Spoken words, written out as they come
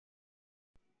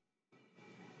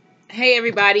Hey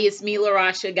everybody, it's me,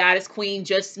 Larasha, Goddess Queen,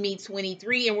 Just Me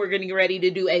 23, and we're getting ready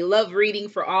to do a love reading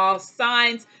for all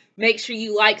signs. Make sure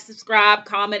you like, subscribe,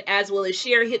 comment, as well as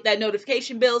share. Hit that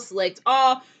notification bell, select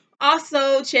all.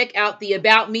 Also, check out the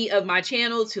About Me of my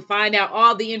channel to find out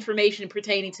all the information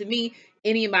pertaining to me,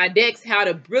 any of my decks, how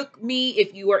to book me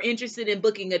if you are interested in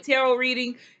booking a tarot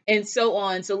reading, and so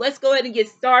on. So let's go ahead and get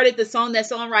started. The song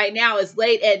that's on right now is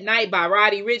Late at Night by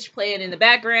Roddy Ricch playing in the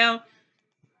background.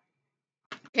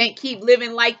 Can't keep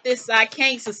living like this, I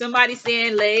can't. So somebody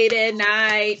saying late at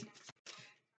night,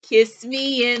 kiss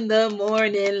me in the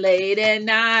morning, late at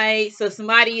night. So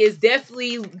somebody is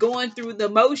definitely going through the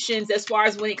motions as far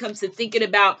as when it comes to thinking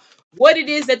about what it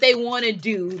is that they want to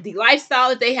do. The lifestyle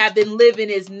that they have been living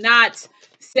is not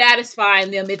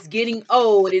satisfying them. It's getting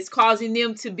old. It's causing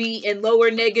them to be in lower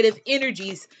negative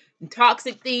energies.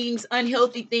 Toxic things,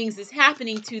 unhealthy things is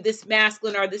happening to this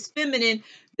masculine or this feminine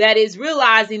that is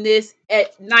realizing this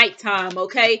at nighttime,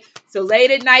 okay? So late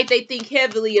at night, they think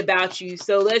heavily about you.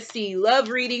 So let's see, love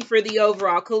reading for the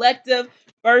overall collective.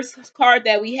 First card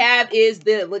that we have is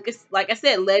the, like I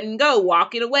said, letting go,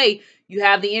 walking away. You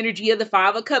have the energy of the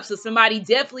Five of Cups. So somebody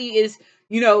definitely is,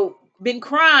 been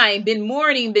crying, been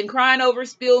mourning, been crying over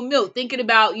spilled milk, thinking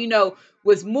about,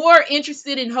 was more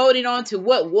interested in holding on to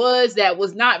what was that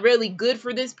was not really good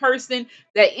for this person,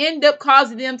 that end up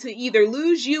causing them to either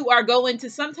lose you or go into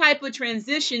some type of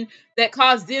transition that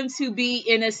caused them to be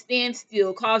in a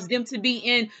standstill, caused them to be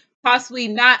in possibly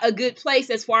not a good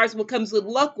place as far as what comes with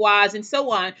luck wise and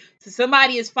so on. So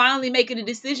somebody is finally making a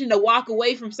decision to walk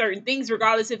away from certain things,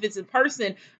 regardless if it's a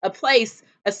person, a place,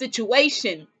 a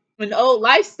situation, an old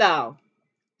lifestyle,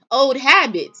 old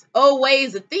habits, old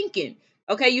ways of thinking.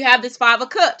 Okay, you have this Five of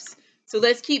Cups. So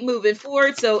let's keep moving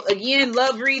forward. So again,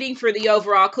 love reading for the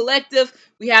overall collective.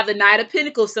 We have the Knight of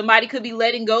Pentacles. Somebody could be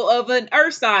letting go of an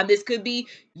earth sign. This could be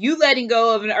you letting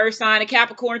go of an earth sign, a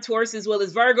Capricorn, Taurus, as well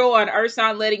as Virgo, or an earth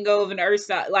sign letting go of an earth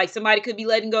sign. Like somebody could be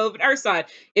letting go of an earth sign.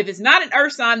 If it's not an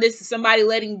earth sign, this is somebody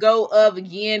letting go of,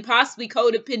 again, possibly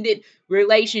codependent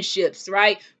relationships,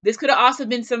 right? This could have also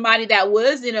been somebody that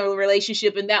was in a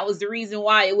relationship, and that was the reason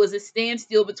why it was a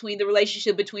standstill between the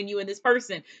relationship between you and this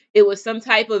person. It was some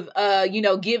type of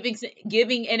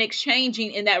giving and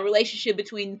exchanging in that relationship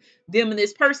between them and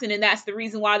this person, and that's the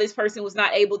reason why this person was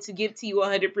not able to give to you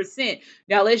 100%.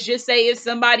 Now let's just say if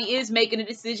somebody is making a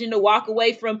decision to walk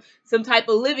away from some type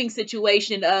of living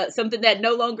situation, something that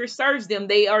no longer serves them,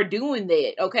 they are doing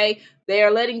that. Okay, they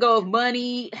are letting go of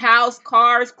money, house,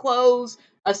 cars, clothes,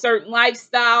 a certain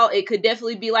lifestyle. It could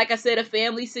definitely be, like I said, a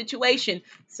family situation.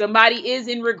 Somebody is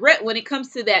in regret when it comes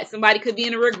to that. Somebody could be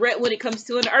in a regret when it comes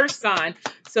to an earth sign.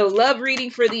 So love reading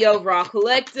for the overall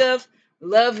collective.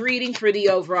 Love reading for the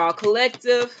overall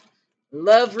collective.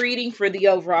 Love reading for the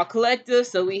overall collective.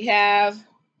 So we have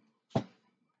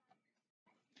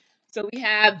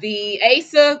the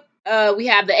Ace of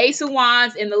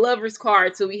Wands and the Lovers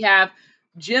card. So we have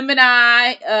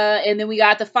Gemini, and then we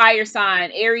got the fire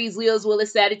sign, Aries, Leo, as well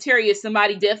as Sagittarius.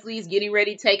 Somebody definitely is getting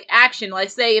ready to take action.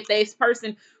 Let's say if this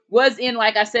person was in,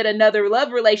 like I said, another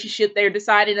love relationship, they're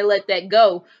deciding to let that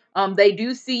go. They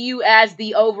do see you as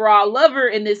the overall lover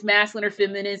in this masculine or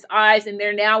feminine's eyes, and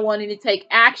they're now wanting to take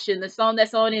action. The song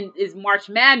that's on is March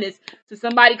Madness. So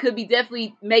somebody could be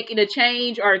definitely making a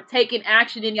change or taking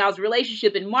action in y'all's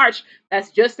relationship in March.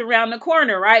 That's just around the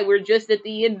corner, right? We're just at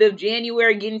the end of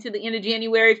January, getting to the end of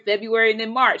January, February, and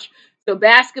then March. So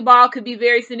basketball could be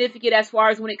very significant as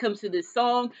far as when it comes to this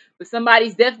song, but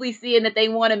somebody's definitely seeing that they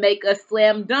want to make a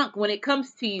slam dunk when it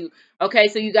comes to you. Okay,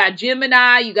 so you got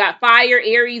Gemini, you got fire,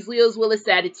 Aries, Leo, as well as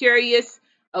Sagittarius.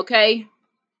 Okay,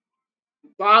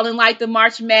 balling like the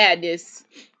March Madness.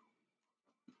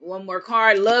 One more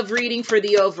card, love reading for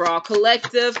the overall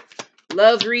collective.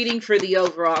 Love reading for the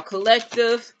overall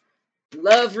collective.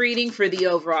 Love reading for the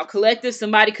overall collective.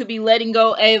 Somebody could be letting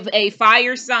go of a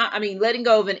fire sign. Letting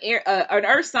go of an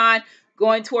earth sign,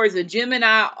 going towards a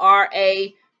Gemini or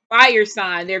a fire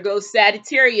sign. There goes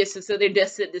Sagittarius. So they're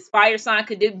just, this fire sign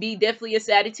could be definitely a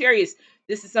Sagittarius.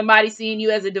 This is somebody seeing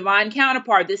you as a divine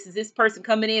counterpart. This is this person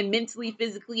coming in mentally,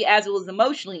 physically, as well as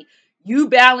emotionally. You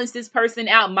balance this person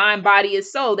out, mind, body, and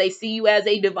soul. They see you as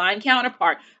a divine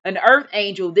counterpart, an earth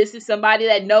angel. This is somebody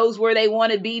that knows where they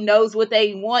want to be, knows what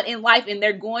they want in life, and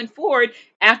they're going forward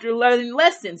after learning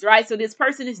lessons, right? So this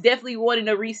person is definitely wanting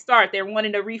to restart. They're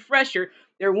wanting a refresher.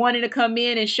 They're wanting to come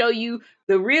in and show you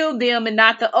the real them and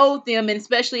not the old them. And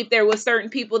especially if there was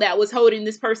certain people that was holding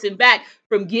this person back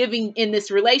from giving in this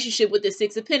relationship with the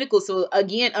Six of Pentacles. So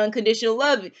again, unconditional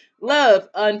love,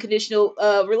 unconditional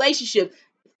relationship.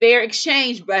 Fair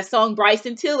Exchange by song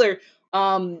Bryson Tiller.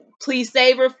 Please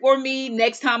save her for me.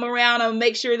 Next time around, I'll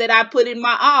make sure that I put in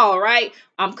my all, right?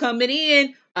 I'm coming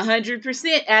in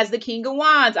 100% as the King of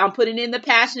Wands. I'm putting in the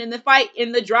passion, in the fight,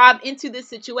 in the drive into this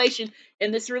situation,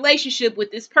 in this relationship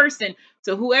with this person.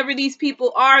 So whoever these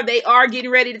people are, they are getting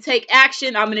ready to take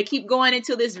action. I'm going to keep going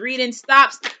until this reading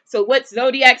stops. So what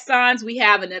zodiac signs? We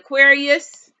have an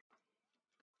Aquarius.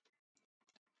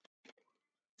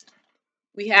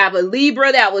 We have a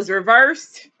Libra that was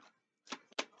reversed.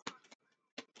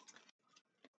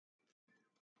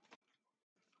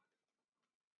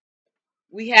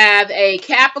 We have a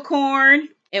Capricorn,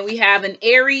 and we have an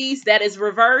Aries that is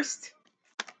reversed.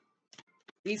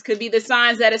 These could be the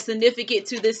signs that are significant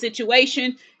to this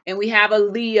situation. And we have a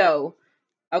Leo.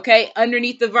 Okay,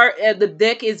 underneath the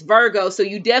deck is Virgo. So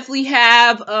you definitely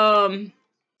have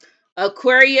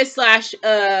Aquarius slash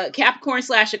Capricorn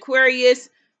slash Aquarius.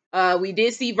 We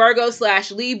did see Virgo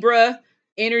slash Libra.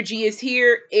 Energy is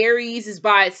here. Aries is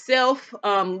by itself.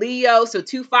 Leo, so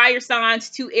 2 fire signs,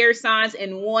 2 air signs,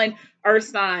 and 1 earth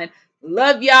sign.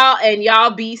 Love y'all, and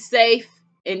y'all be safe,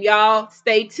 and y'all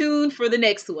stay tuned for the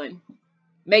next one.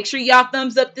 Make sure y'all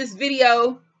thumbs up this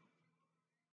video.